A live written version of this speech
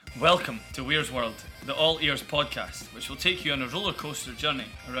Welcome to Weir's World, the All Ears podcast, which will take you on a roller coaster journey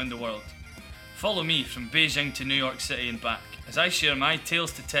around the world. Follow me from Beijing to New York City and back as I share my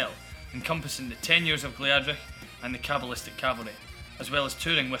tales to tell, encompassing the 10 years of Gleadric and the Kabbalistic Cavalry, as well as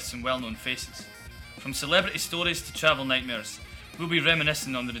touring with some well-known faces. From celebrity stories to travel nightmares, we'll be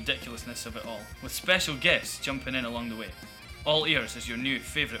reminiscing on the ridiculousness of it all, with special guests jumping in along the way. All Ears is your new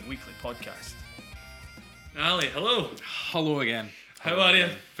favourite weekly podcast. Ali, hello. Hello again. How are you?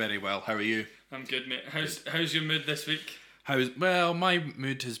 Very well. How are you? I'm good, mate. How's your mood this week? Well, my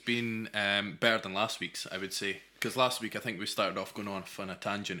mood has been better than last week's, I would say. Because last week I think we started off going off on a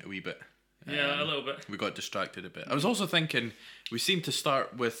tangent a wee bit. Yeah, a little bit. We got distracted a bit. I was also thinking we seem to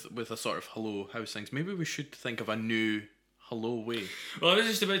start with a sort of hello, how's things? Maybe we should think of a new hello way. Well, I was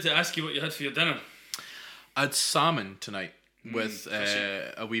just about to ask you what you had for your dinner. I had salmon tonight with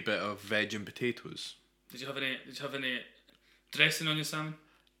a wee bit of veg and potatoes. Did you have any dressing on your salmon?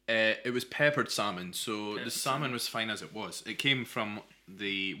 It was peppered salmon, so the salmon was fine as it was. It came from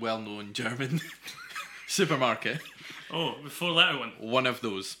the well-known German supermarket. Oh, the four-letter one. One of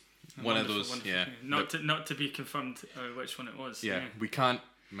those. Wonderful. Yeah. Not to be confirmed which one it was. Yeah, we can't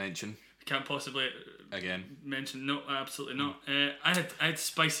mention. We can't possibly again mention. No, absolutely not. I had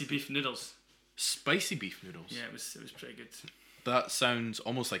spicy beef noodles. Spicy beef noodles. Yeah, it was pretty good. That sounds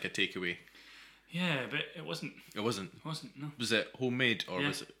almost like a takeaway. Yeah, but it wasn't. It wasn't. No. Was it homemade or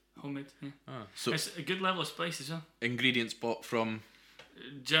was it homemade? Yeah. So it's a good level of spice as well. Ingredients bought from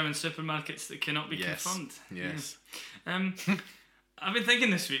German supermarkets that cannot be confirmed. Yes. Yeah. I've been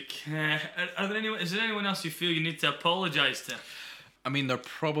thinking this week. Is there anyone else you feel you need to apologise to? I mean, there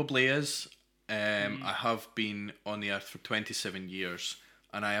probably is. I have been on the earth for 27 years,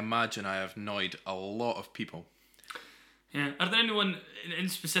 and I imagine I have annoyed a lot of people. Yeah. Are there anyone in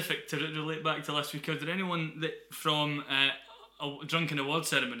specific to relate back to last week? Are there anyone that from drunken award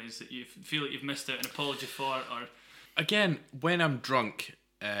ceremonies that you feel like you've missed out an apology for? Or again, when I'm drunk,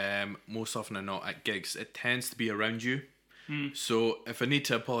 most often than not at gigs, it tends to be around you. So if I need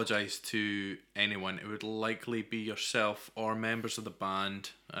to apologise to anyone, it would likely be yourself or members of the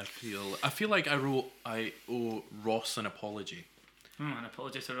band. I feel like I owe Ross an apology. An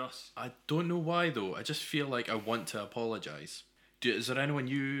apology to Ross. I don't know why though. I just feel like I want to apologise. Is there anyone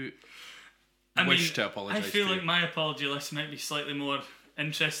you wish to apologise to? I feel like my apology list might be slightly more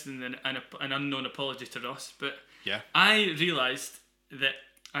interesting than an unknown apology to Ross. But yeah, I realised that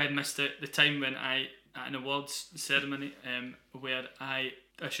I had missed out the time when at an awards ceremony where I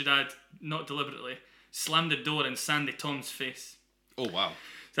should add, not deliberately, slammed the door in Sandy Tom's face. Oh wow.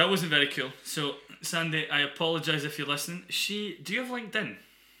 That wasn't very cool. So, Sandy, I apologise if you're listening. Do you have LinkedIn?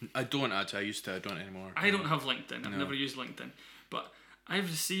 I don't actually. I used to. I don't anymore. I don't have LinkedIn. I've never used LinkedIn. But I've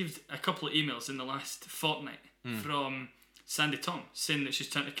received a couple of emails in the last fortnight from Sandy Tom saying that she's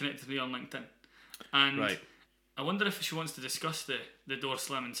trying to connect with me on LinkedIn. And right. I wonder if she wants to discuss the door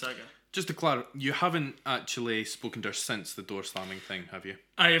slamming saga. Just to clarify, you haven't actually spoken to her since the door slamming thing, have you?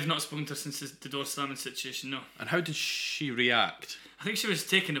 I have not spoken to her since the door slamming situation, no. And how did she react? I think she was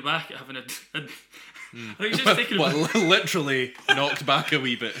taken aback at having I think she was taken aback. Literally knocked back a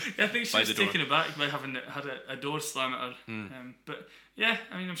wee bit. Yeah, I think she was taken aback by having had a door slam at her. But yeah,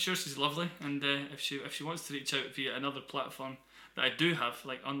 I mean, I'm sure she's lovely, and if she wants to reach out via another platform that I do have,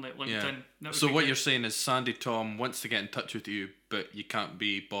 like unlike LinkedIn. Yeah. So what you're saying is Sandy Tom wants to get in touch with you, but you can't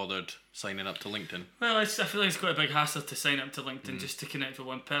be bothered signing up to LinkedIn. Well, I feel like it's quite a big hassle to sign up to LinkedIn just to connect with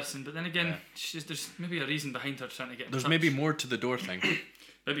one person. But then again, there's maybe a reason behind her trying to get in touch. There's maybe more to the door thing.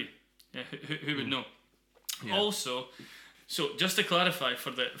 Maybe. Yeah, who would know? Yeah. Also, so just to clarify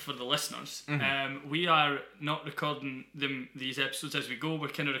for the listeners, we are not recording these episodes as we go. We're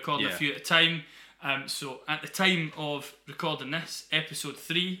kind of recording a few at a time. So at the time of recording this, episode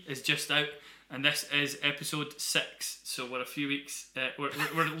 3 is just out, and this is episode 6. So we're a few weeks.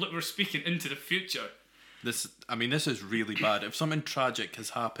 We're speaking into the future. This is really bad. If something tragic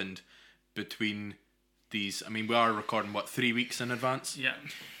has happened between these, we are recording 3 weeks in advance. Yeah.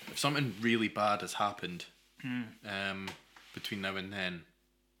 If something really bad has happened, between now and then,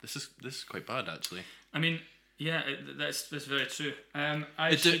 this is quite bad actually. Yeah, that's very true.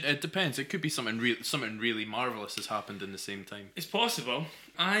 It depends. It could be something really marvelous has happened in the same time. It's possible.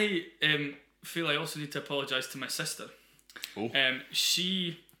 I feel I also need to apologise to my sister. Oh.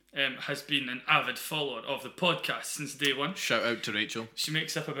 She has been an avid follower of the podcast since day one. Shout out to Rachel. She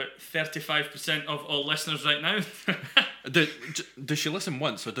makes up about 35% of all listeners right now. Does she listen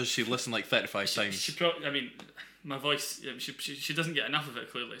once or does she listen like 35 times? She probably. My voice. She doesn't get enough of it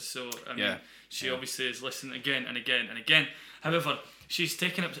clearly. So she obviously is listening again and again and again. However, she's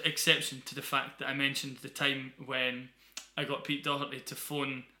taken up exception to the fact that I mentioned the time when I got Pete Doherty to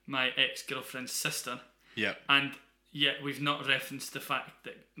phone my ex-girlfriend's sister. Yeah. And yet we've not referenced the fact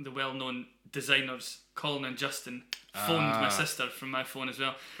that the well-known designers Colin and Justin phoned my sister from my phone as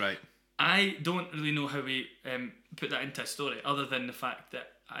well. Right. I don't really know how we put that into a story, other than the fact that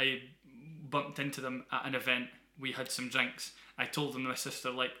I bumped into them at an event. We had some drinks. I told them my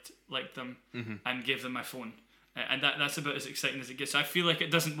sister liked them and gave them my phone. And that's about as exciting as it gets. So I feel like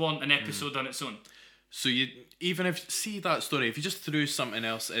it doesn't want an episode on its own. So you, even if see that story, if you just threw something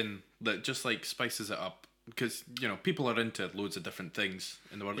else in that just like spices it up, because you know people are into loads of different things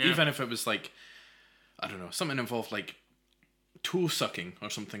in the world. Yeah. Even if it was like, I don't know, something involved like toe sucking or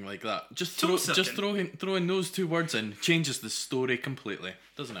something like that. Just throwing those two words in changes the story completely,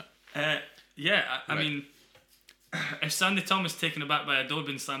 doesn't it? Yeah, I mean, if Sandy Thomas taken aback by a door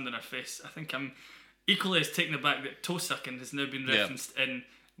being slammed in her face, I think I'm equally as taken aback that toe sucking has now been referenced in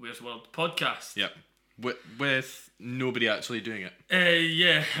Where's World podcast. Yep. With nobody actually doing it.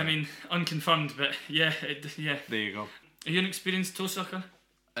 Yeah, I mean, unconfirmed, but yeah. There you go. Are you an experienced toe sucker?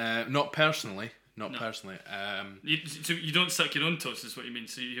 Not personally. No. Personally. So you don't suck your own toes, is what you mean?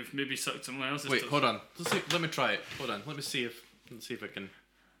 So you've maybe sucked someone else's toes? Wait, hold on. Let me try it. Hold on. Let's see if I can.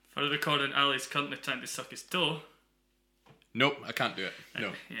 For the recording, Ali's currently trying to suck his toe. Nope, I can't do it.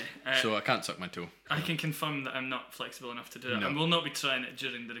 No. So I can't suck my toe. I can confirm that I'm not flexible enough to do it. No. And will not be trying it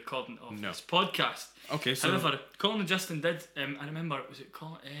during the recording of this podcast. Okay, so... However, Colin and Justin did, I remember, was it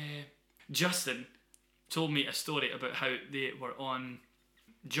Colin? Justin told me a story about how they were on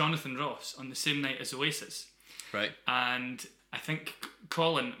Jonathan Ross on the same night as Oasis. Right. And I think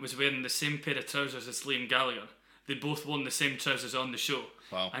Colin was wearing the same pair of trousers as Liam Gallagher. They both worn the same trousers on the show.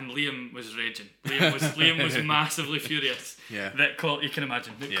 Wow. And Liam was raging. Liam was massively furious. Yeah. That you can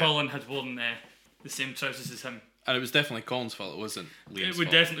imagine that Colin had worn the same trousers as him. And it was definitely Colin's fault. It wasn't Liam's It would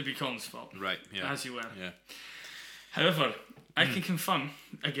fault. definitely be Colin's fault. Right. Yeah. As you were. Yeah. However, I can confirm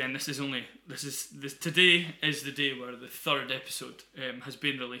again. Today is the day where the third episode has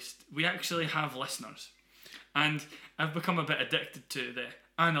been released. We actually have listeners, and I've become a bit addicted to the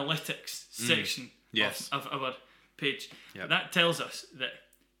analytics section of our page. Yep. That tells us that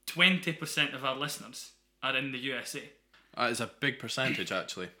 20% of our listeners are in the USA. That is a big percentage,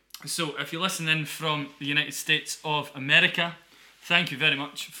 actually. So if you're listening from the United States of America, thank you very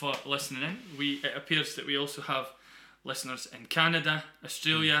much for listening in. It appears that we also have listeners in Canada,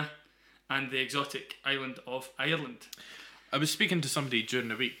 Australia, and the exotic island of Ireland. I was speaking to somebody during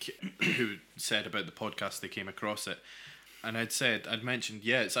the week who said about the podcast, they came across it, and I'd mentioned,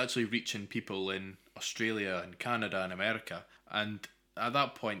 it's actually reaching people in Australia and Canada and America, and at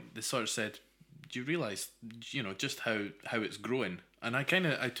that point they sort of said, do you realise, just how it's growing? And I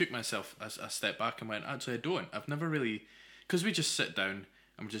took myself a step back and went, actually I don't. I've never really, because we just sit down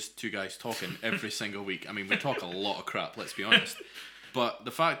and we're just two guys talking every single week. I mean, we talk a lot of crap, let's be honest. But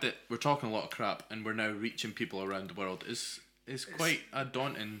the fact that we're talking a lot of crap and we're now reaching people around the world is quite a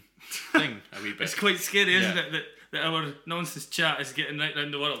daunting thing, a wee bit. It's quite scary, isn't it, that our nonsense chat is getting right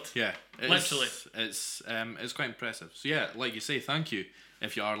around the world. Yeah. Literally. It's quite impressive. So yeah, like you say, thank you.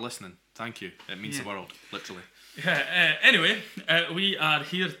 If you are listening, thank you. It means the world, literally. Yeah, anyway, we are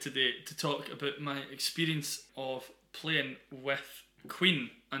here today to talk about my experience of playing with Queen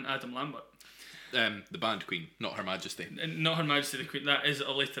and Adam Lambert. The band Queen, not Her Majesty. Not Her Majesty the Queen. That is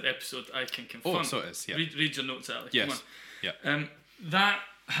a later episode, I can confirm. Oh, so it is, yeah. Read your notes, Ali. Yes. Come on. Yeah. That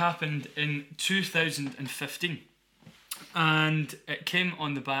happened in 2015. And it came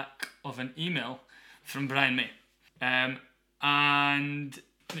on the back of an email from Brian May. And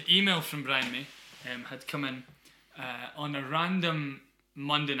the email from Brian May had come in on a random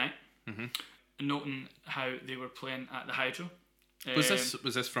Monday night, noting how they were playing at the Hydro. Was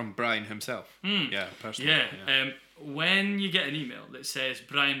this from Brian himself? Yeah, personally. Yeah. When you get an email that says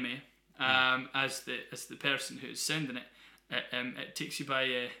Brian May as the person who is sending it, it takes you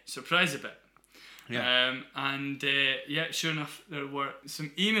by surprise a bit. Yeah. Sure enough, there were some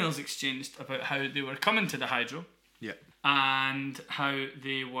emails exchanged about how they were coming to the Hydro. Yeah. And how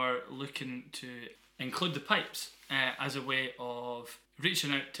they were looking to include the pipes as a way of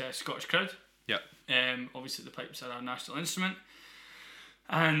reaching out to a Scottish crowd. Yeah. Obviously, the pipes are our national instrument.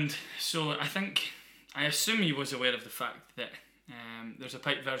 And so I assume he was aware of the fact that there's a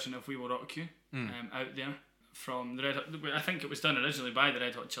pipe version of We Will Rock You out there from the Red Hot. I think it was done originally by the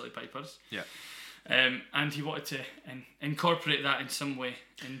Red Hot Chili Peppers. Yeah. And he wanted to incorporate that in some way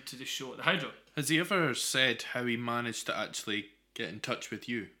into the show at the Hydro. Has he ever said how he managed to actually get in touch with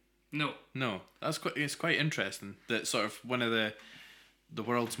you? No. It's quite interesting that sort of one of the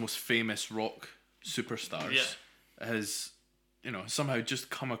world's most famous rock superstars has somehow just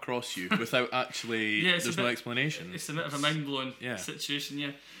come across you without actually. There's no explanation. It's a bit of a mind-blowing situation.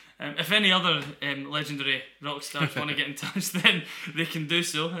 Yeah. If any other legendary rock stars want to get in touch, then they can do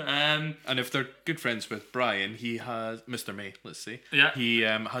so. And if they're good friends with Brian, he has Mr. May. Let's say. Yeah. He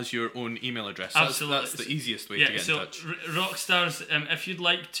has your own email address. Absolutely. That's the easiest way to get in touch. Rock stars, if you'd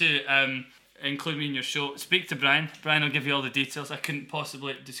like to include me in your show, speak to Brian. Brian will give you all the details. I couldn't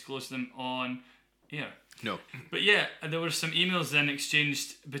possibly disclose them on air. No. But yeah, there were some emails then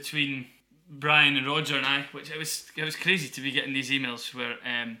exchanged between Brian and Roger and I, which it was crazy to be getting these emails where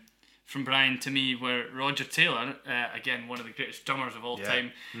from Brian to me, where Roger Taylor, again one of the greatest drummers of all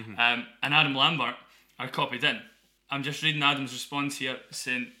time, and Adam Lambert are copied in. I'm just reading Adam's response here,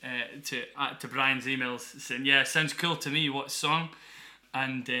 saying to Brian's emails, saying, "Yeah, sounds cool to me. What song?"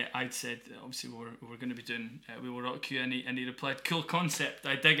 And I'd said, obviously we're going to be doing We Will Rock You, and he replied, "Cool concept,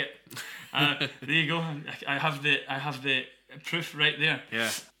 I dig it." There you go. I have the proof right there. Yeah,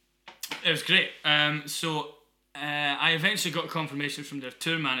 it was great. So I eventually got confirmation from their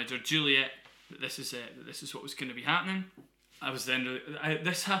tour manager Juliet that this is what was going to be happening. I was then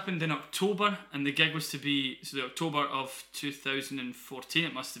this happened in October, and the gig was to be the October of 2014.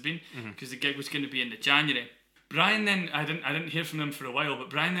 It must have been because the gig was going to be in the January. Brian then, I didn't hear from them for a while, but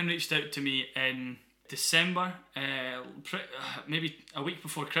Brian then reached out to me in December, maybe a week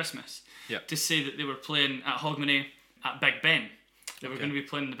before Christmas, to say that they were playing at Hogmanay at Big Ben. They were going to be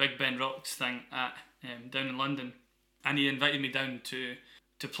playing the Big Ben Rocks thing at down in London, and he invited me down to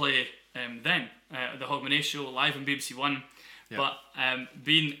play then the Hogmanay show live on BBC One. Yep. But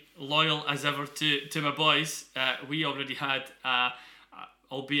being loyal as ever to my boys, we already had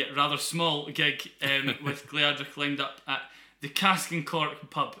albeit rather small gig with Gleadrick lined up at the Cask and Cork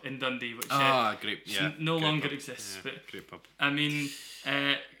pub in Dundee, which great, yeah, no great longer pub. exists. Yeah, but great pub. I mean,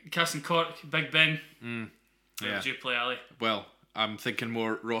 Cask and Cork, Big Ben. Where would you play, Ali? Well, I'm thinking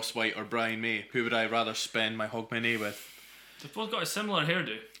more Ross White or Brian May. Who would I rather spend my Hogmanay with? They've both got a similar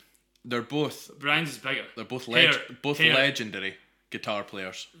hairdo. They're both. Brian's is bigger. They're both Hair. legendary guitar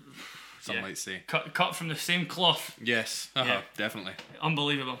players. Some might say. Cut from the same cloth. Yes, definitely.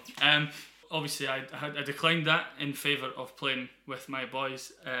 Unbelievable. Obviously, I declined that in favour of playing with my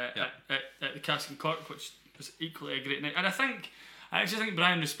boys at the Cask and Cork, which was equally a great night. And I actually think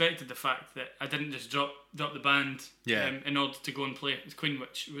Brian respected the fact that I didn't just drop the band in order to go and play with Queen,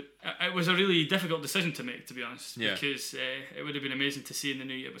 which it was a really difficult decision to make, to be honest, because it would have been amazing to see in the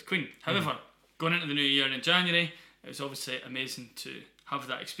new year with Queen. However, going into the new year in January, it was obviously amazing to have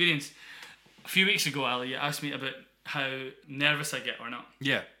that experience. A few weeks ago, Ali, you asked me about how nervous I get or not.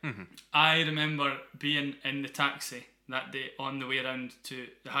 Yeah. I remember being in the taxi that day on the way around to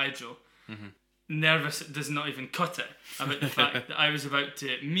the Hydro, nervous does not even cut it, about the fact that I was about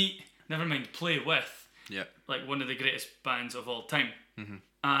to meet, never mind play with, like one of the greatest bands of all time.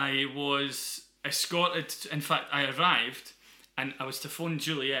 I was escorted, in fact I arrived and I was to phone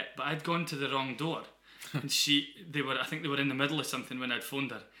Juliet, but I'd gone to the wrong door. And I think they were in the middle of something when I'd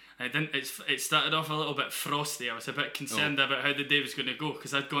phoned her. It started off a little bit frosty. I was a bit concerned about how the day was going to go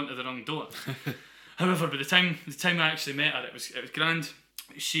because I'd gone to the wrong door. However, by the time I actually met her, it was grand.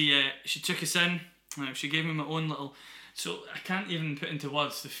 She took us in. She gave me my own little. So I can't even put into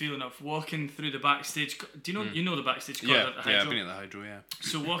words the feeling of walking through the backstage. Do you know you know the backstage corridor at the Hydro? Yeah, I've been at the Hydro. Yeah.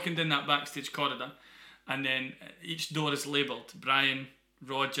 So walking down that backstage corridor, and then each door is labelled Brian,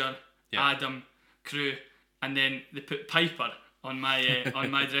 Roger, Adam, crew, and then they put Piper on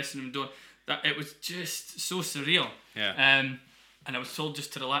my dressing room door. That it was just so surreal. Yeah. And I was told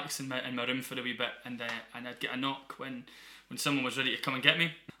just to relax in my room for a wee bit, and I'd get a knock when someone was ready to come and get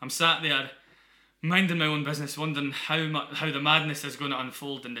me. I'm sat there, minding my own business, wondering how the madness is going to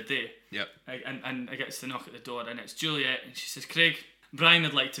unfold in the day. Yep. And I get to knock at the door, and it's Juliet, and she says, "Craig, Brian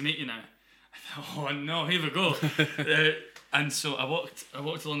would like to meet you now." I thought, oh no, here we go. And so I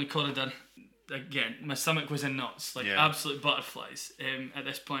walked along the corridor. Again, my stomach was in knots, like absolute butterflies at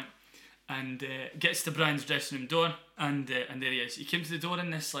this point. And gets to Brian's dressing room door, and there he is. He came to the door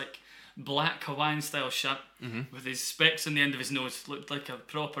in this like black Hawaiian style shirt with his specs on the end of his nose. Looked like a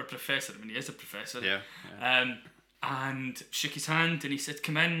proper professor. I mean, he is a professor. Yeah. And shook his hand, and he said,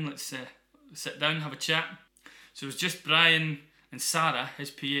 "Come in, let's sit down, have a chat." So it was just Brian and Sarah,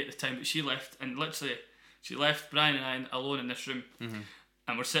 his PA at the time, but she left, and literally she left Brian and I alone in this room,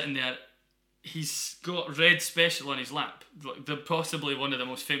 and we're sitting there. He's got Red Special on his lap, like possibly one of the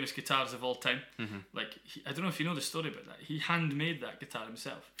most famous guitars of all time. Like I don't know if you know the story about that. He handmade that guitar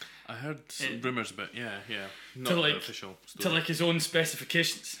himself. I heard some rumours about not the official story. To like his own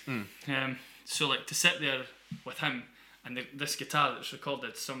specifications. So like to sit there with him and this guitar that's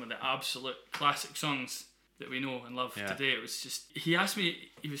recorded some of the absolute classic songs that we know and love Yeah. today. It was just, he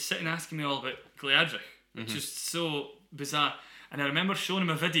was sitting asking me all about Gleadrick, which is so bizarre. And I remember showing him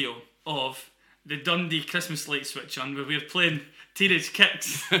a video of the Dundee Christmas light switch on where we were playing Teenage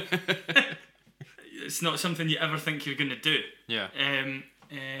Kicks. It's not something you ever think you're going to do. Yeah.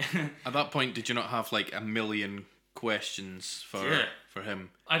 At that point, did you not have like a million questions for him?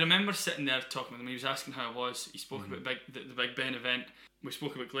 I remember sitting there talking with him. He was asking how I was. He spoke about the Big Ben event. We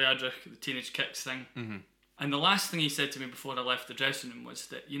spoke about Gleadrick, the Teenage Kicks thing. And the last thing he said to me before I left the dressing room was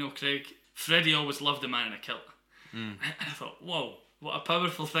that, Craig, Freddie always loved a man in a kilt. And I thought, whoa, what a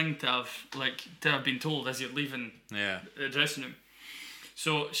powerful thing to have been told as you're leaving the dressing room.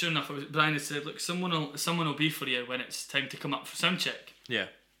 So sure enough, Brian had said, look, someone will be for you when it's time to come up for sound check. Yeah.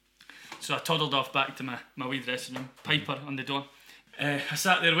 So I toddled off back to my wee dressing room, Piper on the door. I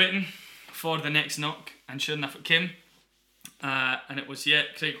sat there waiting for the next knock, and sure enough it came. And it was,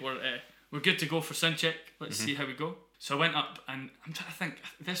 Craig, we're good to go for sound check. Let's see how we go. So I went up, and I'm trying to think,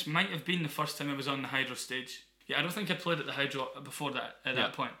 this might have been the first time I was on the Hydro stage. Yeah, I don't think I'd played at the Hydro before that, at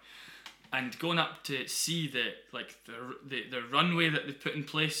that point. And going up to see the runway that they put in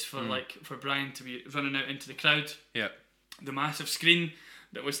place for for Brian to be running out into the crowd. Yeah. The massive screen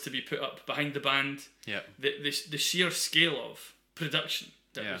that was to be put up behind the band. Yeah. The sheer scale of production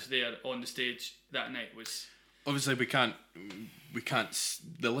that was there on the stage that night was... Obviously we can't,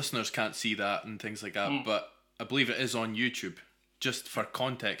 the listeners can't see that and things like that, but I believe it is on YouTube, just for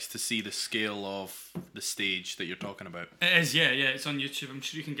context to see the scale of the stage that you're talking about. It is, yeah, it's on YouTube. I'm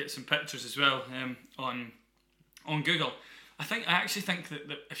sure you can get some pictures as well on Google. I actually think that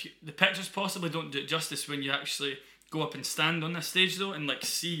the pictures possibly don't do it justice when you actually go up and stand on this stage though, and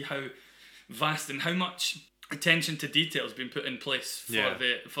see how vast and how much attention to detail has been put in place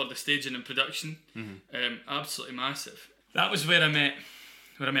for the staging and production. Absolutely massive. That was where I met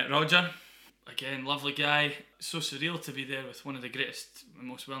Roger. Again, lovely guy. So surreal to be there with one of the greatest and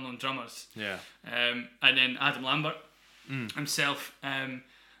most well-known drummers. Yeah. And then Adam Lambert himself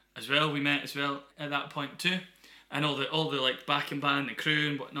as well. We met as well at that point too. And all the backing band and crew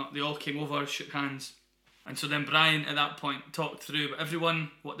and whatnot, they all came over, shook hands. And so then Brian at that point talked through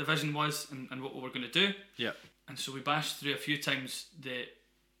everyone, what the vision was and what we were going to do. Yeah. And so we bashed through a few times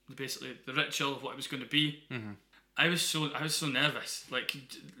basically the ritual of what it was going to be. I was so nervous,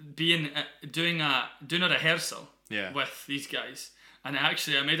 doing a rehearsal with these guys, and I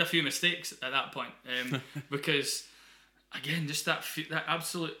made a few mistakes at that point because again, just that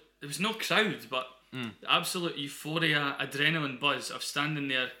absolute, there was no crowd, but the absolute euphoria, adrenaline buzz of standing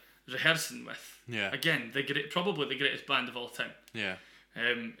there rehearsing with again probably the greatest band of all time.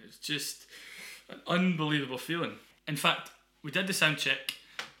 It's just an unbelievable feeling. In fact, we did the sound check,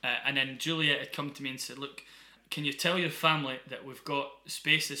 and then Juliet had come to me and said, look, can you tell your family that we've got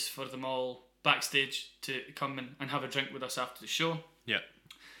spaces for them all backstage to come and have a drink with us after the show? Yeah.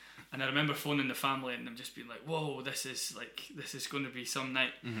 And I remember phoning the family and them just being like, whoa, this is going to be some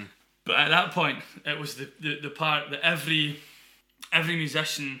night. But at that point, it was the part that every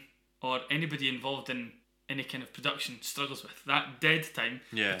musician or anybody involved in any kind of production struggles with. That dead time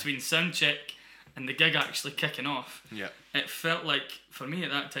between sound check and the gig actually kicking off. It felt like, for me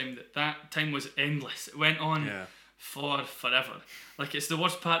at that time was endless. It went on for forever. Like, it's the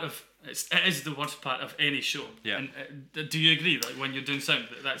worst part of... It is the worst part of any show. And do you agree, when you're doing sound,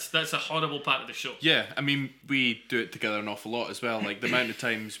 that's a horrible part of the show? Yeah, I mean, we do it together an awful lot as well. Like, the amount of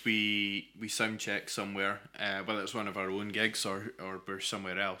times we sound check somewhere, whether it's one of our own gigs or we're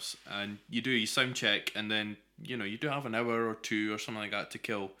somewhere else, and you sound check, and then, you do have an hour or two or something like that to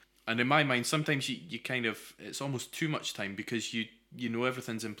kill. And in my mind, sometimes you kind of, it's almost too much time because you know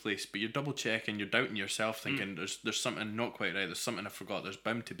everything's in place, but you're double checking, you're doubting yourself, thinking there's something not quite right, there's something I forgot, there's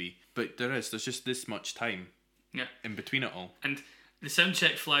bound to be. But there's just this much time in between it all. And the sound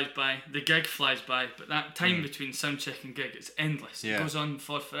check flies by, the gig flies by, but that time between sound check and gig, it's endless. It goes on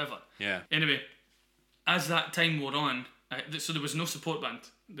for forever. Anyway, as that time wore on, so there was no support band.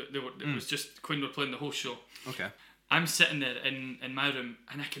 It was just Queen were playing the whole show. Okay. I'm sitting there in my room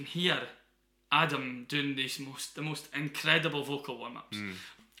and I can hear Adam doing the most incredible vocal warm-ups.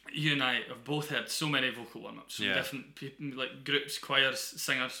 You and I have both heard so many vocal warm-ups from different people, like groups, choirs,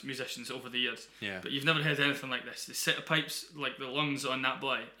 singers, musicians over the years. But you've never heard anything like this. The set of pipes, like the lungs on that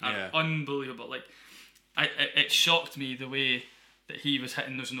boy, are unbelievable. Like, it shocked me the way that he was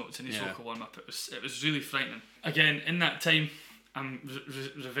hitting those notes in his vocal warm-up. It was really frightening. Again, in that time, I'm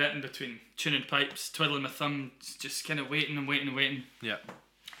reverting between tuning pipes, twiddling my thumbs, just kind of waiting and waiting and waiting.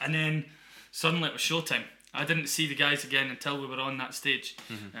 And then suddenly it was showtime. I didn't see the guys again until we were on that stage.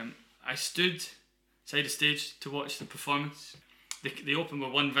 I stood side of stage to watch the performance. they open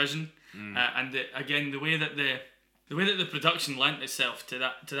with One Vision, and again the way that the production lent itself to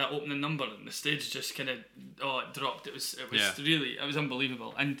that opening number, and the stage just kind of it dropped. It was really, it was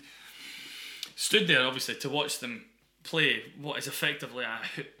unbelievable, and stood there obviously to watch them play what is effectively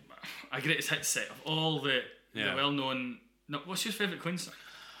a greatest hits set of all the well known. No, what's your favourite Queen song?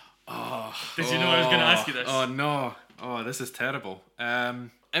 Did you know I was going to ask you this? Oh no! Oh, this is terrible.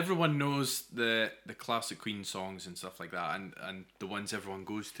 Everyone knows the classic Queen songs and stuff like that, and the ones everyone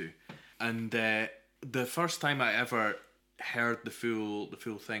goes to. And the first time I ever heard the full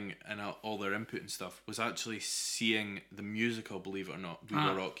thing and all their input and stuff was actually seeing the musical, believe it or not, We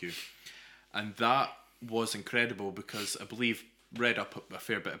Will Rock You, and that was incredible because I believe read up a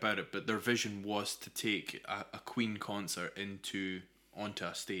fair bit about it, but their vision was to take a Queen concert onto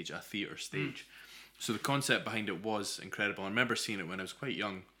a stage, a theatre stage. So the concept behind it was incredible. I remember seeing it when I was quite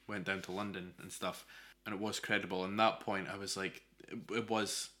young, went down to London and stuff, and it was credible. And at that point I was like,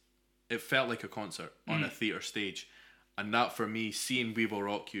 it felt like a concert on a theatre stage. And that for me, seeing We Will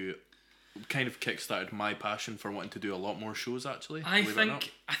Rock You kind of kickstarted my passion for wanting to do a lot more shows actually. I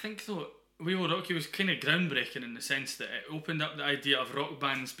think though We Will Rock You was kind of groundbreaking in the sense that it opened up the idea of rock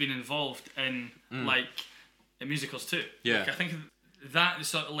bands being involved in in musicals too. Yeah. Like, I think that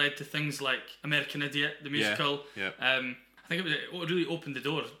sort of led to things like American Idiot, the musical. Yeah. I think it really opened the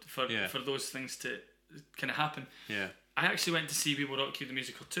door for those things to kind of happen. Yeah. I actually went to see We Will Rock You the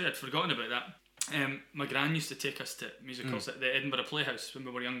musical too. I'd forgotten about that. My gran used to take us to musicals at the Edinburgh Playhouse when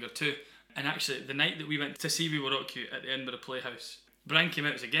we were younger too. And actually, the night that we went to see We Will Rock You at the Edinburgh Playhouse, Brian came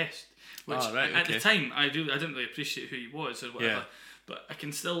out as a guest. Which at the time I didn't really appreciate who he was or whatever, but I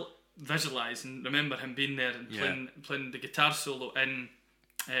can still visualise and remember him being there and playing the guitar solo in.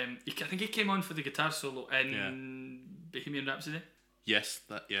 I think he came on for the guitar solo in Bohemian Rhapsody. Yes,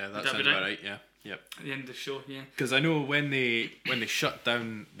 that sounds about right. Yeah, yep. At the end of the show, yeah. Because I know when they shut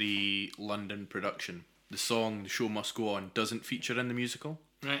down the London production, the song "The Show Must Go On" doesn't feature in the musical.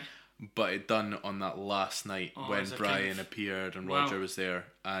 Right. But it done on that last night when Brian appeared and Roger was there,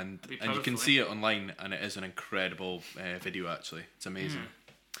 and you can see it online, and it is an incredible video. Actually, it's amazing.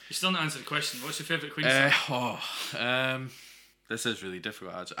 You still not answered the question. What's your favourite Queen song? This is really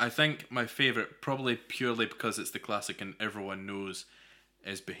difficult. Actually, I think my favourite, probably purely because it's the classic and everyone knows,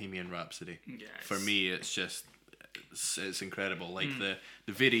 is Bohemian Rhapsody. Yes. For me, it's just it's incredible. Like the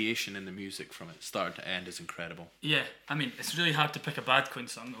variation in the music from it start to end is incredible. Yeah, I mean, it's really hard to pick a bad Queen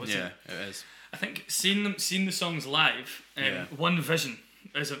song though, isn't it? Yeah, it is. I think seeing the songs live, One Vision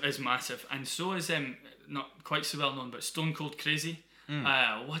is massive, and so is not quite so well known, but Stone Cold Crazy.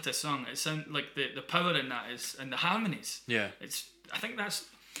 What a song! It sounds like the power in that is, and the harmonies. Yeah, I think that's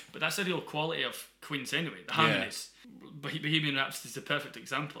a real quality of Queen's anyway. The harmonies. Bohemian Rhapsody is the perfect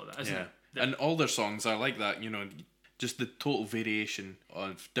example of that, isn't it? And all their songs are like that, you know, just the total variation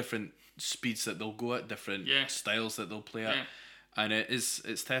of different speeds that they'll go at, different styles that they'll play at. And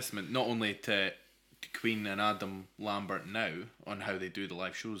it's testament not only to Queen and Adam Lambert now on how they do the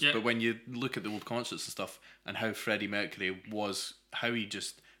live shows, but when you look at the old concerts and stuff and how Freddie Mercury was, how he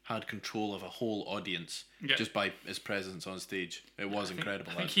just had control of a whole audience just by his presence on stage. It was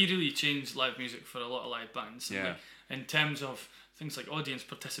incredible. I think he really changed live music for a lot of live bands. And like, in terms of things like audience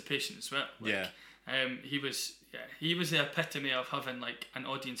participation as well. Like, he was the epitome of having like an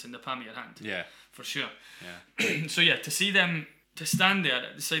audience in the palm of your hand. Yeah, for sure. Yeah. So to see them to stand there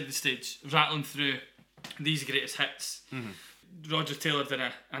at the side of the stage rattling through these greatest hits. Roger Taylor did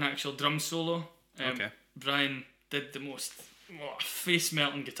an actual drum solo. Brian did the most face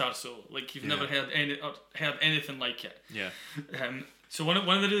melting guitar solo. Like you've never heard anything like it. Yeah. So one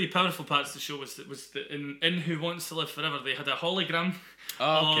of the really powerful parts of the show was that in Who Wants to Live Forever they had a hologram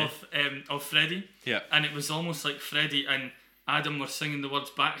of Freddie. Yeah. And it was almost like Freddie and Adam were singing the words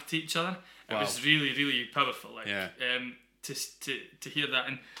back to each other. It was really, really powerful. Like to hear that,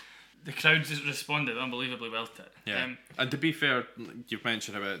 and the crowd just responded unbelievably well to it. Yeah. And to be fair, you've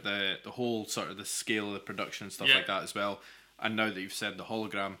mentioned about the whole sort of the scale of the production and stuff like that as well. And now that you've said the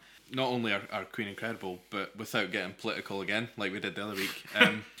hologram, not only are Queen incredible, but without getting political again, like we did the other week,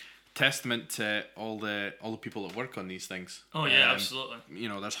 testament to all the people that work on these things. Oh yeah, absolutely. You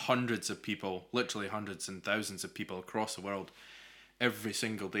know, there's hundreds of people, literally hundreds and thousands of people across the world, every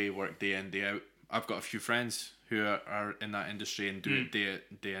single day work day in, day out. I've got a few friends who are in that industry and do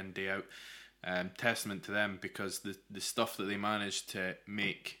it day in, day out. Testament to them, because the stuff that they manage to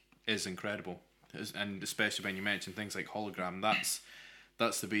make is incredible. And especially when you mention things like hologram,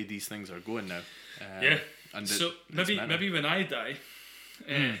 that's the way these things are going now. And so maybe when I die,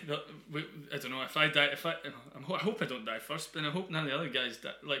 I don't know if I die. I hope I don't die first, but I hope none of the other guys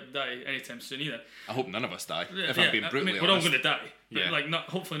die anytime soon either. I hope none of us die. Yeah, if I'm being brutally we're all honest. going to die, but Yeah.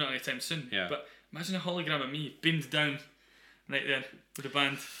 hopefully not anytime soon. Yeah. But imagine a hologram of me beamed down right there with the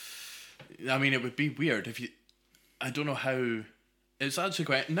band. I mean, it would be weird if you. I don't know how. It's actually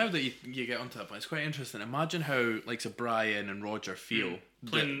quite. Now that you get onto that point, it's quite interesting. Imagine how like Brian and Roger feel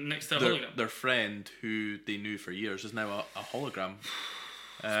playing next to a their, hologram. their friend who they knew for years is now a hologram.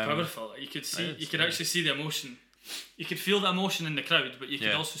 It's powerful. You could see. You could yeah. actually see the emotion. You could feel the emotion in the crowd, but you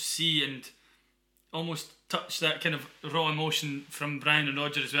could also see and almost touch that kind of raw emotion from Brian and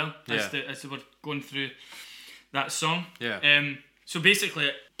Roger as well as they were going through that song. Yeah. So basically,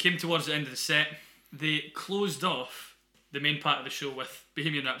 it came towards the end of the set. They closed off the main part of the show with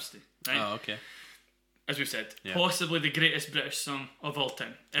Bohemian Rhapsody, right? Oh, okay. As we've said, Yeah. possibly the greatest British song of all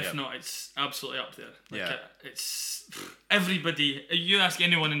time. If Yeah. not, it's absolutely up there. Yeah. It's everybody. You ask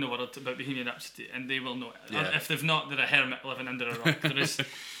anyone in the world about Bohemian Rhapsody, and they will know it. Yeah. If they've not, they're a hermit living under a rock.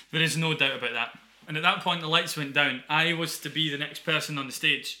 There is no doubt about that. And at that point, the lights went down. I was to be the next person on the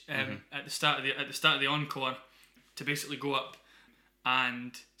stage at the start of the encore to basically go up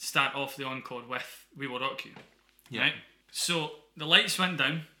and start off the encore with "We Will Rock You." Yeah. Right. So the lights went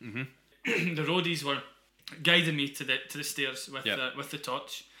down. The roadies were guiding me to the stairs with the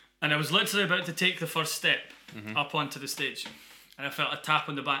torch, and I was literally about to take the first step up onto the stage, and I felt a tap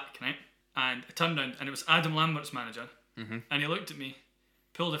on the back, right? And I turned around, and it was Adam Lambert's manager, and he looked at me,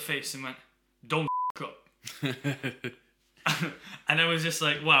 pulled a face, and went, "Don't up." And I was just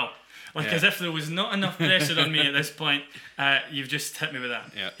like, wow. As if there was not enough pressure on me at this point, you've just hit me with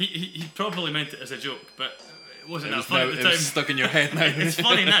that. Yeah. He probably meant it as a joke, but it wasn't It that was, funny now, at the it time. was stuck in your head now. It's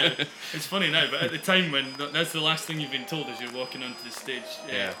funny now. It's funny now, but at the time when that's the last thing you've been told as you're walking onto the stage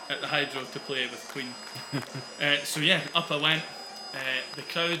at the Hydro to play with Queen. Up I went. The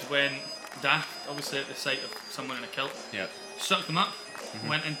crowd went daft, obviously at the sight of someone in a kilt. Yeah. Sucked them up,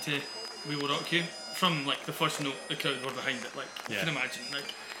 went into "We Will Rock You." From like the first note, the crowd were behind it. You can imagine,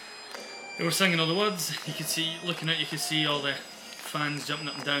 they were singing all the words. You could see, looking out, you could see all the fans jumping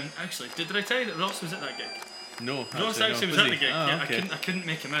up and down. Actually, did I tell you that Ross was at that gig? No. Ross actually was at the gig. Oh, okay. I couldn't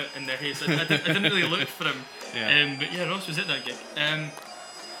make him out in the haze. I didn't really look for him. Yeah. But yeah, Ross was at that gig.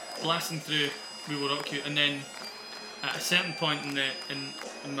 Blasting through "We Will Rock You," and then at a certain point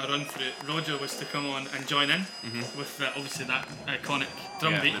in my run through, Roger was to come on and join in with obviously that iconic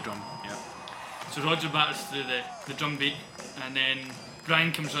drum beat. The drum. Yeah. So Roger batters through the drum beat, and then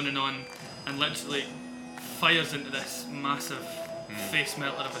Brian comes running on and literally fires into this massive face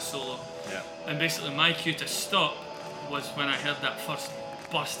melter of a solo. Yeah. And basically my cue to stop was when I heard that first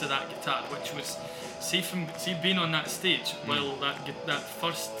burst of that guitar, which was see being on that stage while that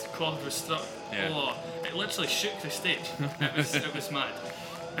first chord was struck. Yeah. Oh, it literally shook the stage. It was mad.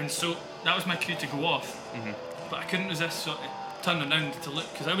 And so that was my cue to go off, but I couldn't resist sort of turning around to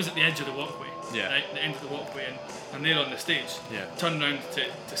look, because I was at the edge of the walkway, right, the end of the walkway, and I'm there on the stage. Turned around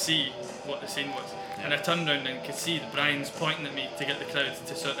to see what the scene was, and I turned around and could see that Brian's pointing at me to get the crowd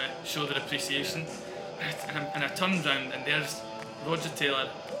to sort of show their appreciation, and I turned around and there's Roger Taylor,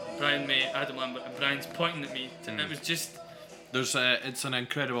 Brian May, Adam Lambert, and Brian's pointing at me. It was just... It's an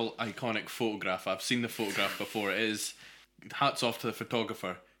incredible, iconic photograph. I've seen the photograph before. It is hats off to the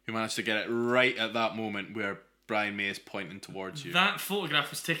photographer who managed to get it right at that moment where Brian May is pointing towards you. That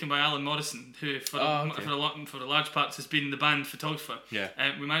photograph was taken by Alan Morrison, who for a large parts has been the band photographer. Yeah.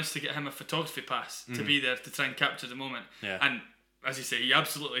 We managed to get him a photography pass to be there to try and capture the moment. Yeah. And as you say, he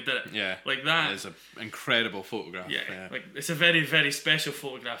absolutely did it. Yeah. Like that. It is an incredible photograph. Yeah. Like it's a very, very special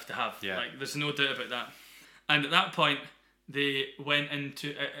photograph to have. Yeah. Like there's no doubt about that. And at that point, they went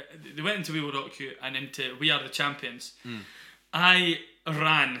into "We Will Rock You" and into "We Are the Champions." I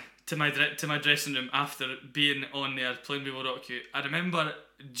ran to my dressing room after being on there playing "We Will Rock You." I remember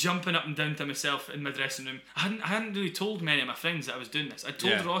jumping up and down to myself in my dressing room. I hadn't really told many of my friends that I was doing this. I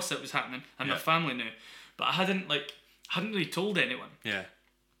told Ross that it was happening, and my family knew, but I hadn't really told anyone. Yeah.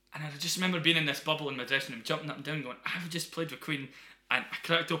 And I just remember being in this bubble in my dressing room, jumping up and down, going, "I've just played with Queen," and I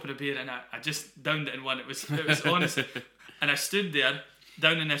cracked open a beer and I just downed it in one. It was honest. And I stood there,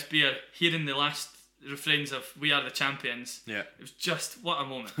 down in this beer, hearing the last refrains of "We Are the Champions." Yeah. It was just, what a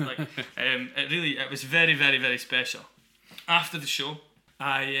moment. It was very, very, very special. After the show,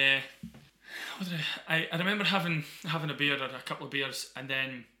 I remember having a beer or a couple of beers, and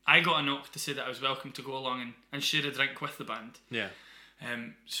then I got a knock to say that I was welcome to go along and share a drink with the band. Yeah.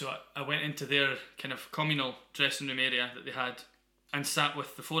 So I went into their kind of communal dressing room area that they had and sat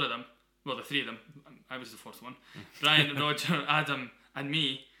with the four of them. Well, the three of them. I was the fourth one. Brian, Roger, Adam, and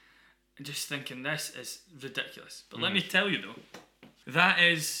me, just thinking, this is ridiculous. But let me tell you though, That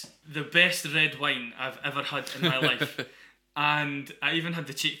is the best red wine I've ever had in my life. And I even had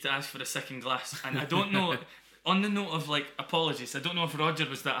the cheek to ask for a second glass. And I don't know, on the note of like apologies, I don't know if Roger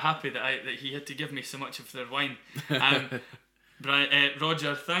was that happy that he had to give me so much of their wine. Brian,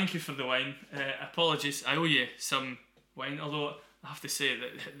 Roger, thank you for the wine. Apologies, I owe you some wine, although I have to say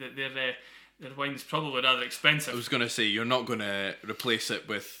that their wine is probably rather expensive. I was going to say, you're not going to replace it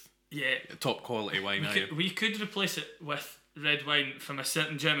with top quality wine, are you? We could replace it with red wine from a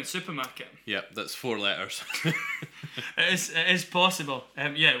certain German supermarket. Yep, that's 4 letters. It is possible.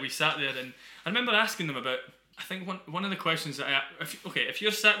 We sat there and I remember asking them about, I think one of the questions that if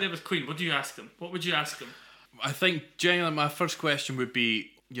you're sat there with Queen, what do you ask them? What would you ask them? I think genuinely my first question would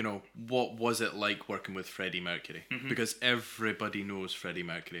be, what was it like working with Freddie Mercury? Mm-hmm. Because everybody knows Freddie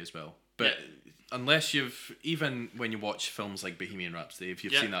Mercury as well. But unless even when you watch films like Bohemian Rhapsody, if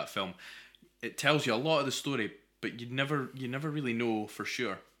you've seen that film, it tells you a lot of the story, but you never really know for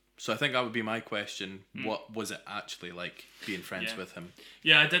sure. So I think that would be my question. What was it actually like being friends with him?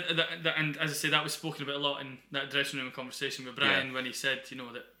 Yeah, I did, and as I say, that was spoken about a lot in that dressing room conversation with Brian when he said,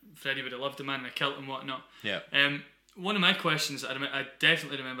 that Freddie would have loved a man in a kilt and whatnot. Yeah. One of my questions that I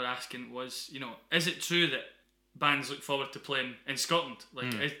definitely remember asking was, is it true that bands look forward to playing in Scotland?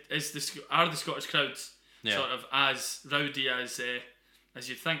 Like, are the Scottish crowds sort of as rowdy as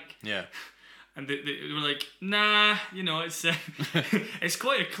you'd think? Yeah. And they were like, nah, it's it's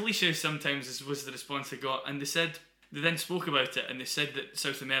quite a cliche sometimes, was the response they got. And they then spoke about it, and they said that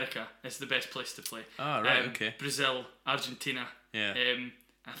South America is the best place to play. Oh, right, okay. Brazil, Argentina. Yeah.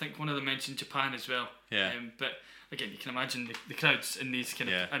 I think one of them mentioned Japan as well. Yeah. But again, you can imagine the crowds in these kind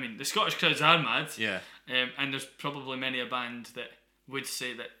of... I mean, the Scottish crowds are mad. Yeah. And there's probably many a band that would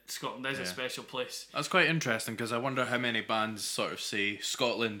say that Scotland is a special place. That's quite interesting, because I wonder how many bands sort of say,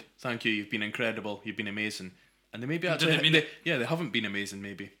 Scotland, thank you, you've been incredible, you've been amazing. And they maybe actually... they haven't been amazing,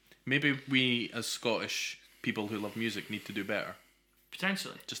 maybe. Maybe we, as Scottish people who love music, need to do better.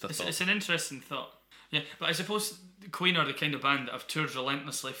 Potentially. Just a thought. It's an interesting thought. Yeah, but I suppose Queen are the kind of band that have toured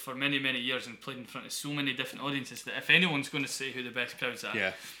relentlessly for many, many years and played in front of so many different audiences that if anyone's going to say who the best crowds are...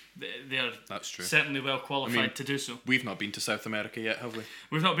 Yeah. They're certainly well qualified to do so. We've not been to South America yet, have we?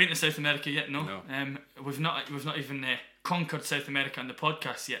 We've not been to South America yet, no. We've not even conquered South America on the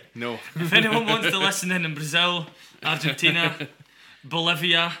podcast yet. No. If anyone wants to listen in Brazil, Argentina,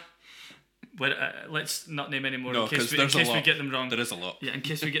 Bolivia, let's not name any more in case we get them wrong. There is a lot. Yeah, in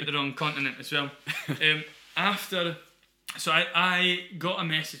case we get the wrong continent as well. So I got a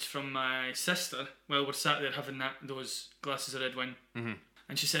message from my sister while we're sat there having those glasses of red wine. Mm-hmm.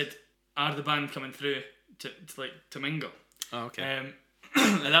 And she said, are the band coming through to mingle? Oh, okay.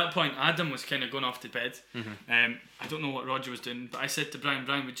 At that point, Adam was kind of going off to bed. Mm-hmm. I don't know what Roger was doing, but I said to Brian,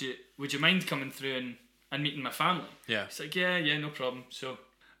 would you mind coming through and meeting my family? Yeah. He's like, yeah, no problem. So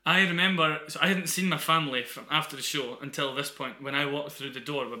I remember, I hadn't seen my family from after the show until this point when I walked through the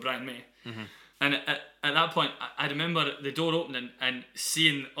door with Brian May. Mm-hmm. And at that point, I remember the door opening and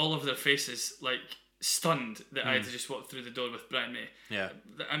seeing all of their faces like stunned that I had to just walk through the door with Brian May. Yeah.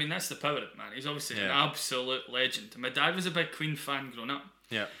 I mean, that's the power of it, man. He's obviously an absolute legend. And my dad was a big Queen fan growing up.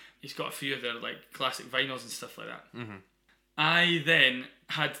 Yeah. He's got a few of their like classic vinyls and stuff like that. Mm-hmm. I then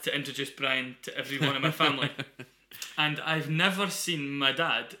had to introduce Brian to everyone in my family. And I've never seen my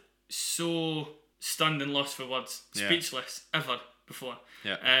dad so stunned and lost for words, speechless, ever before.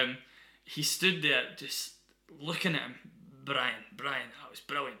 Yeah. He stood there just looking at him. Brian, that was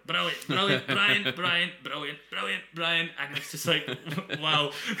brilliant, Brian, and it's just like,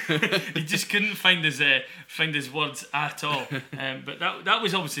 wow, he just couldn't find his words at all. But that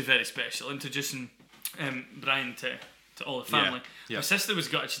was obviously very special, introducing Brian to all the family. Yeah. My sister was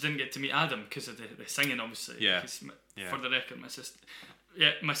gutted she didn't get to meet Adam because of the singing, obviously. Yeah. For the record,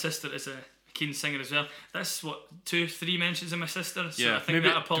 my sister is a keen singer as well. That's 2-3 mentions of my sister. So I think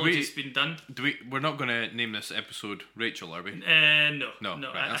that apology's been done. We're not going to name this episode Rachel, are we? No.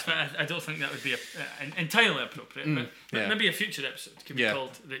 Right, I don't think that would be entirely appropriate. But maybe a future episode could be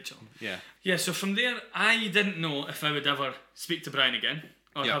called Rachel. Yeah. Yeah. So from there, I didn't know if I would ever speak to Brian again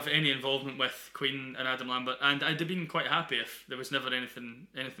or have any involvement with Queen and Adam Lambert, and I'd have been quite happy if there was never anything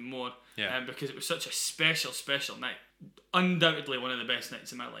more. Yeah. Because it was such a special night. Undoubtedly one of the best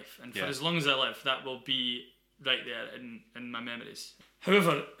nights in my life, and for as long as I live, that will be right there in my memories.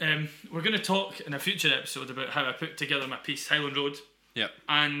 However, we're going to talk in a future episode about how I put together my piece Highland Road. Yeah.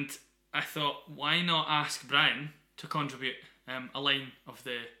 And I thought, why not ask Brian to contribute a line of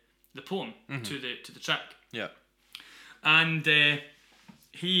the poem to the track? Yeah. And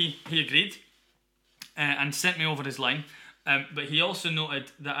he agreed and sent me over his line, but he also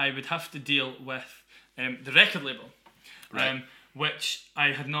noted that I would have to deal with the record label. Right. which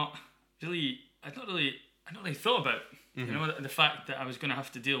I'd not really thought about. You know, the fact that I was going to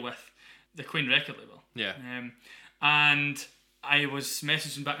have to deal with the Queen record label. Yeah. And I was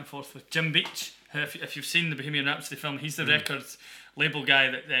messaging back and forth with Jim Beach. If you've seen the Bohemian Rhapsody film, he's the record label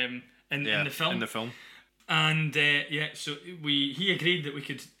guy that in the film. In the film. And so he agreed that we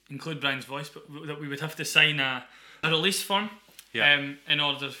could include Brian's voice, but that we would have to sign a release form in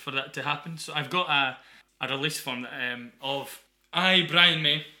order for that to happen. So I've got a release form that, of I, Brian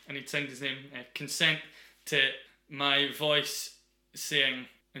May, and he'd signed his name, consent to my voice saying,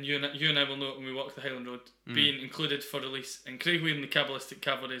 and you and I will know it when we walk the Highland Road, being included for release in Craig Weir and the Kabbalistic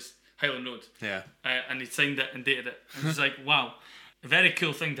Cavalry's Highland Road. Yeah. And he signed it and dated it. And it was like, wow, a very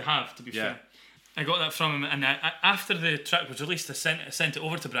cool thing to have, to be fair. I got that from him, and after the track was released, I sent it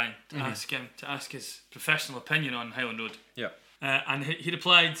over to Brian to ask his professional opinion on Highland Road. Yeah. And he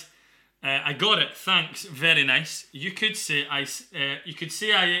replied, "I got it. Thanks. Very nice. You could say I was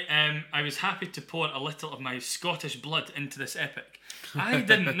happy to pour a little of my Scottish blood into this epic." I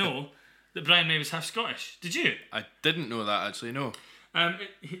didn't know that Brian May was half Scottish. Did you? I didn't know that actually. No. I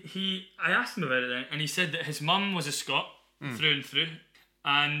asked him about it then, and he said that his mum was a Scot through and through,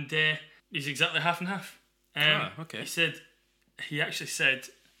 and he's exactly half and half. Okay. He actually said,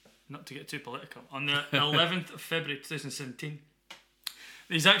 not to get too political, on the 11th of February 2017,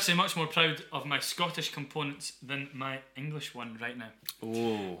 he's actually much more proud of my Scottish components than my English one right now.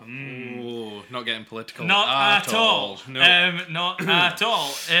 Oh, not getting political. Not at all. No. Not at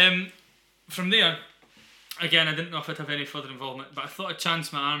all. From there, again, I didn't know if I'd have any further involvement, but I thought I'd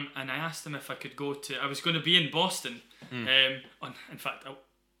chance my arm, and I asked him if I could go to. I was going to be in Boston. I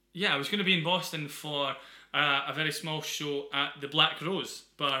was going to be in Boston for a very small show at the Black Rose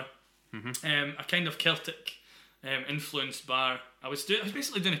bar, a kind of Celtic influenced bar. I was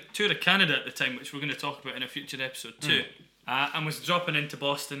basically doing a tour of Canada at the time, which we're going to talk about in a future episode too, and was dropping into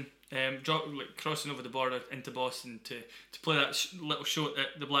Boston, crossing over the border into Boston to play that little show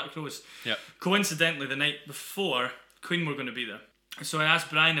at the Black Rose. Yeah. Coincidentally, the night before, Queen were going to be there. So I asked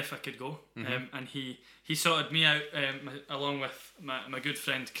Brian if I could go, and he sorted me out along with my good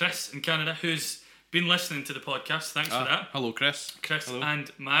friend Chris in Canada, who's been listening to the podcast. Thanks for that. Hello, Chris. Hello. And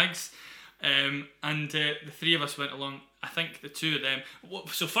Mags. And the three of us went along. I think the two of them.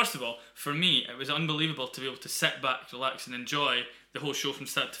 So first of all, for me, it was unbelievable to be able to sit back, relax, and enjoy the whole show from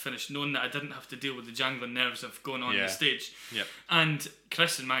start to finish, knowing that I didn't have to deal with the jangling nerves of going on the stage. Yep. And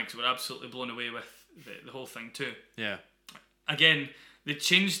Chris and Mags were absolutely blown away with the whole thing too. Yeah. Again, they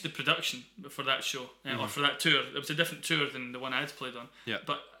changed the production for that show, or for that tour. It was a different tour than the one I had played on. Yeah.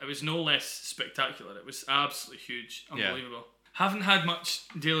 But it was no less spectacular. It was absolutely huge, unbelievable. Yeah. Haven't had much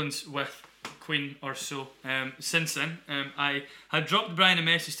dealings with Queen or so since then. I had dropped Brian a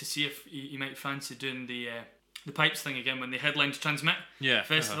message to see if he might fancy doing the Pipes thing again when they headlined Transmit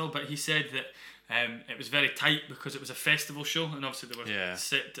Festival, but he said that it was very tight because it was a festival show, and obviously they were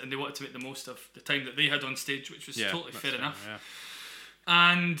set and they wanted to make the most of the time that they had on stage, which was totally fair enough. Yeah.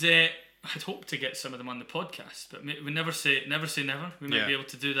 And I'd hoped to get some of them on the podcast, but we never say never. We might be able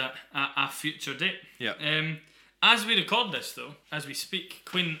to do that at a future date. Yeah. As we record this, though, as we speak,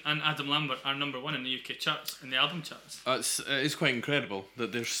 Queen and Adam Lambert are number one in the UK charts, in the album charts. It's quite incredible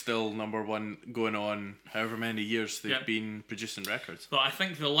that they're still number one going on however many years they've been producing records. But I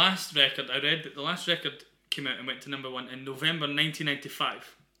think I read that the last record came out and went to number one in November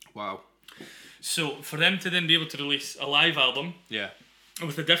 1995. Wow. So for them to then be able to release a live album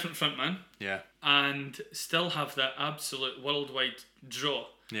with a different frontman and still have that absolute worldwide draw.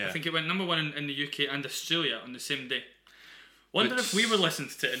 Yeah. I think it went number one in the UK and Australia on the same day. Wonder if we were listened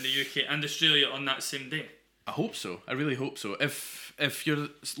to in the UK and Australia on that same day. I hope so. I really hope so. If you're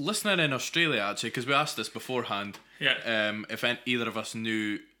listening in Australia, actually, because we asked this beforehand, if either of us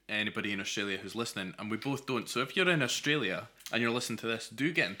knew anybody in Australia who's listening, and we both don't. So if you're in Australia and you're listening to this,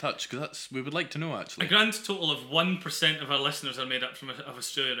 do get in touch, because we would like to know, actually. A grand total of 1% of our listeners are made up of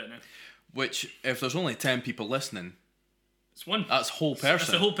Australia right now. Which, if there's only 10 people listening, it's one. That's a whole person.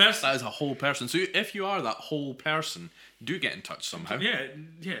 That's a whole person. That is a whole person. So if you are that whole person, do get in touch somehow. Yeah.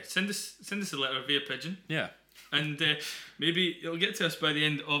 Send us a letter via pigeon. Yeah. And maybe it'll get to us by the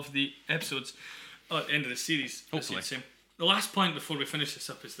end of the episodes, or at the end of the series. Hopefully. The last point before we finish this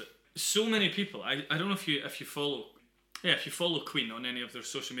up is that so many people. I don't know if you follow. Yeah, if you follow Queen on any of their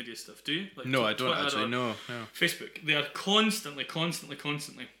social media stuff, do you? Like no, I don't actually. No. Facebook. They are constantly,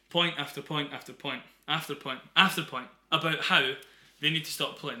 point after point after point after point after point about how they need to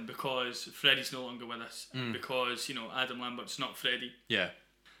stop playing because Freddie's no longer with us, because Adam Lambert's not Freddie. Yeah.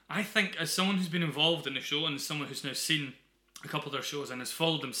 I think as someone who's been involved in the show and as someone who's now seen a couple of their shows and has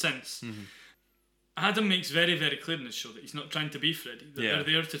followed them since, Adam makes very, very clear in this show that he's not trying to be Freddie. That Yeah. they're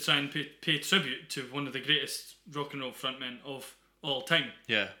there to try and pay tribute to one of the greatest rock and roll frontmen of all time.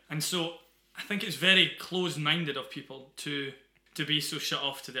 Yeah. And so I think it's very closed-minded of people to be so shut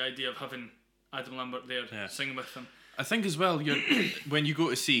off to the idea of having Adam Lambert there singing with them. I think as well, when you go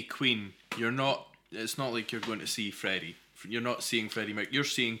to see Queen, it's not like you're going to see Freddie. You're not seeing Freddie Mercury. You're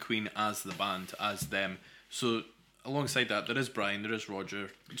seeing Queen as the band, as them. So alongside that, there is Brian, there is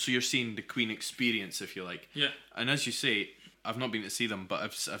Roger. So you're seeing the Queen experience, if you like. Yeah. And as you say, I've not been to see them, but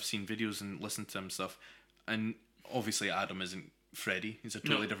I've seen videos and listened to them stuff. And obviously Adam isn't Freddie. He's a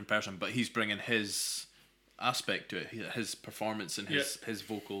totally different person, but he's bringing his aspect to it, his performance and his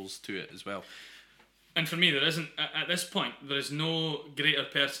vocals to it as well. And for me, there isn't, at this point, there is no greater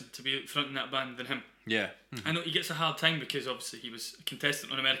person to be fronting that band than him. Yeah. I know he gets a hard time because obviously he was a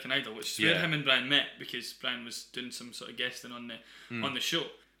contestant on American Idol, which is where him and Brian met, because Brian was doing some sort of guesting on the show.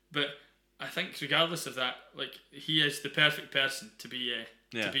 But I think regardless of that, like, he is the perfect person to be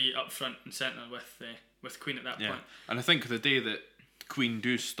up front and centre with Queen at that point. And I think the day that Queen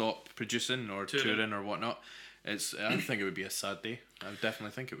do stop producing or touring or whatnot, I think it would be a sad day. I would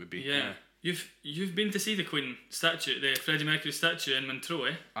definitely think it would be. Yeah. You've been to see the Queen statue, the Freddie Mercury statue in Montreux,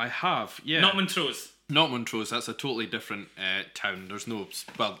 eh? I have, yeah. Not Montrose. Not Montrose, that's a totally different town. There's no,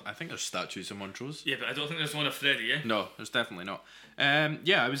 well, I think there's statues in Montrose. Yeah, but I don't think there's one of Freddie, eh? No, there's definitely not.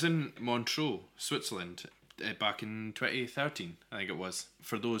 I was in Montreux, Switzerland, back in 2013, I think it was.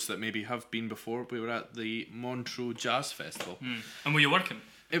 For those that maybe have been before, we were at the Montreux Jazz Festival. And were you working?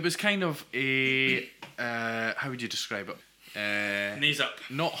 It was kind of a, how would you describe it? Knees up.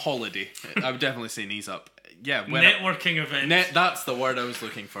 Not holiday. I would definitely say knees up. Yeah, networking event. That's the word I was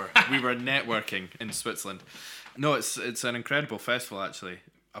looking for. We were networking in Switzerland. No, it's an incredible festival actually.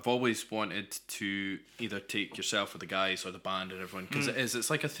 I've always wanted to either take yourself or the guys or the band and everyone, because it's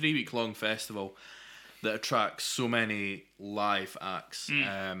like a 3-week long festival that attracts so many live acts.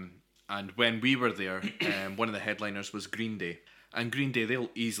 And when we were there, one of the headliners was Green Day. And Green Day,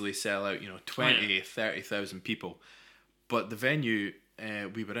 they'll easily sell out, 30,000 people. But the venue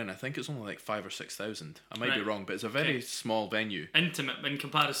we were in, I think it's only like 5,000 or 6,000. I might be wrong, but it's a very small venue. Intimate in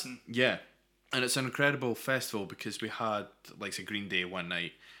comparison. Yeah. And it's an incredible festival because we had like a Green Day one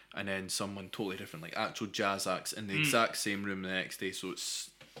night and then someone totally different, like actual jazz acts in the exact same room the next day. So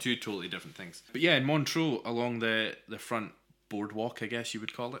it's two totally different things. But yeah, in Montreux, along the front boardwalk, I guess you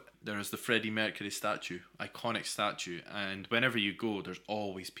would call it, there is the Freddie Mercury statue, iconic statue. And whenever you go, there's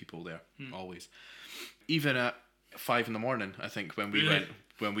always people there. Always. Even at 5 a.m, I think,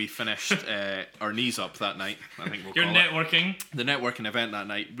 when we finished our knees up that night, I think we'll call networking. The networking event that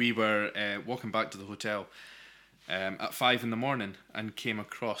night, we were walking back to the hotel at 5 a.m. and came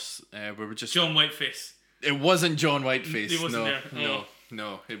across, we were just... John Whiteface. It wasn't John Whiteface. He wasn't there.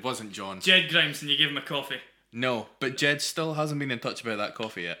 No, it wasn't John. Jed Grimes, and you gave him a coffee. No, but Jed still hasn't been in touch about that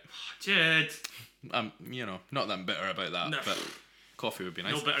coffee yet. Jed. Not that I'm bitter about that, but coffee would be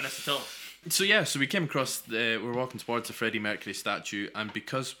nice. No bitterness at all. So we came across, we're walking towards the Freddie Mercury statue, and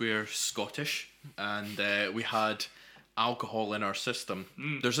because we're Scottish and we had alcohol in our system,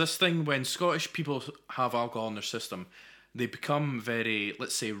 there's this thing when Scottish people have alcohol in their system, they become very,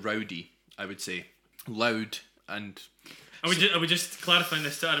 let's say, rowdy, I would say. Loud and... Are we just clarifying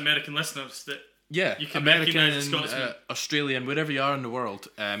this to our American listeners that you can American, recognise a Scotsman? Australian, wherever you are in the world,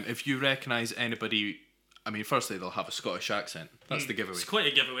 if you recognise anybody... I mean, firstly, they'll have a Scottish accent. That's the giveaway. It's quite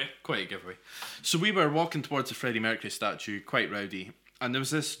a giveaway. Quite a giveaway. So we were walking towards the Freddie Mercury statue, quite rowdy, and there was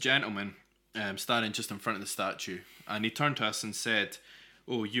this gentleman standing just in front of the statue, and he turned to us and said,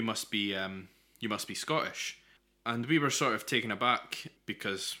 "Oh, you must be Scottish." And we were sort of taken aback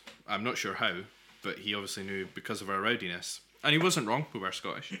because I'm not sure how, but he obviously knew because of our rowdiness, and he wasn't wrong. We were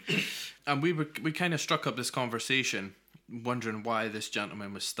Scottish, and we kind of struck up this conversation, wondering why this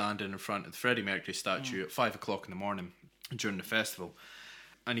gentleman was standing in front of the Freddie Mercury statue at 5 o'clock in the morning during the festival.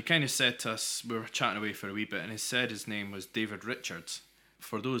 And he kind of said to us, we were chatting away for a wee bit, and he said his name was David Richards.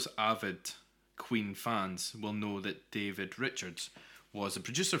 For those avid Queen fans will know that David Richards was a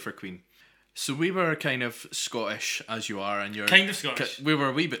producer for Queen. So we were kind of Scottish, as you are, and you're... Kind of Scottish. We were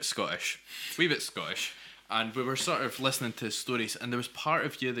a wee bit Scottish. And we were sort of listening to his stories, and there was part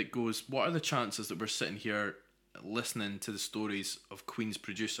of you that goes, what are the chances that we're sitting here listening to the stories of Queen's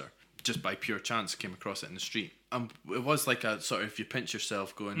producer? Just by pure chance came across it in the street, and it was like a sort of, you pinch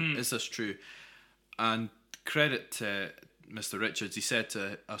yourself going, is this true? And credit to Mr. Richards, he said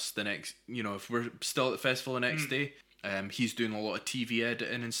to us the next, if we're still at the festival the next day, he's doing a lot of TV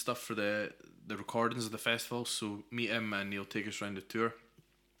editing and stuff for the recordings of the festival, so meet him and he'll take us around the tour.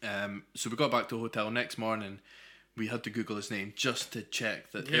 So we got back to the hotel next morning. we had to Google his name just to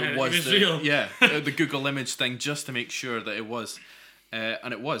check that Yeah, it was real. Yeah, the Google image thing, just to make sure that it was.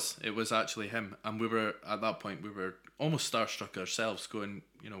 And it was actually him. And we were, at that point, we were almost starstruck ourselves, going,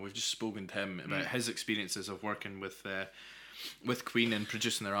 we've just spoken to him about his experiences of working with Queen and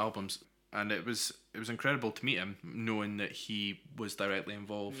producing their albums. And it was incredible to meet him, knowing that he was directly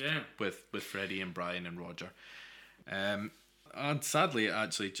involved with Freddie and Brian and Roger. And sadly, I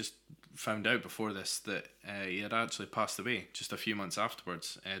actually just found out before this that he had actually passed away just a few months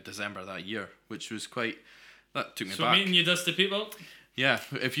afterwards, December that year, which was that took me back. So meeting you does to people? Yeah,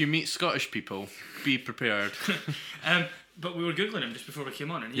 if you meet Scottish people, be prepared. But we were Googling him just before we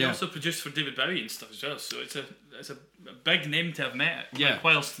came on, and he also produced for David Bowie and stuff as well, so it's a big name to have met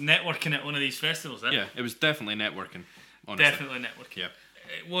whilst networking at one of these festivals. Yeah, it was definitely networking, honestly. Definitely networking. Yeah.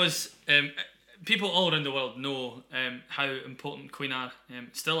 It was... people all around the world know how important Queen are,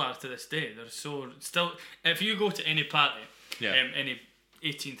 still are to this day. They're still... If you go to any party, any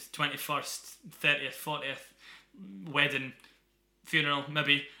 18th, 21st, 30th, 40th, wedding, funeral,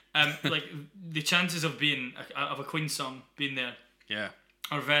 maybe, like the chances of a Queen song being there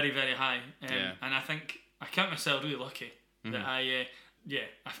are very, very high. And I think I count myself really lucky that I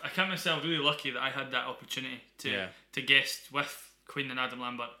count myself really lucky that I had that opportunity to guest with Queen and Adam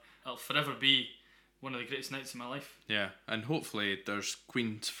Lambert. It'll forever be one of the greatest nights of my life. Yeah, and hopefully there's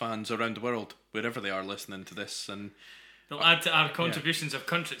Queen's fans around the world, wherever they are listening to this, and they'll add to our contributions of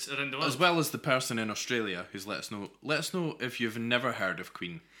countries around the world. As well as the person in Australia who's let us know. Let us know if you've never heard of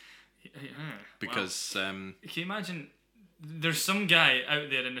Queen. Because can you imagine? There's some guy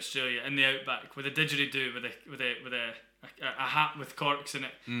out there in Australia in the outback with a didgeridoo with a hat with corks in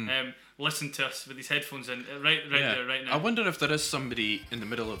it. Listen to us with these headphones in right there right now. I wonder if there is somebody in the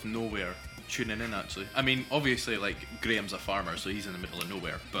middle of nowhere tuning in. Actually, I mean, obviously, like Graham's a farmer, so he's in the middle of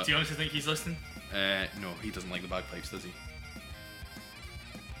nowhere. But do you honestly think he's listening? No, he doesn't like the bagpipes, does he?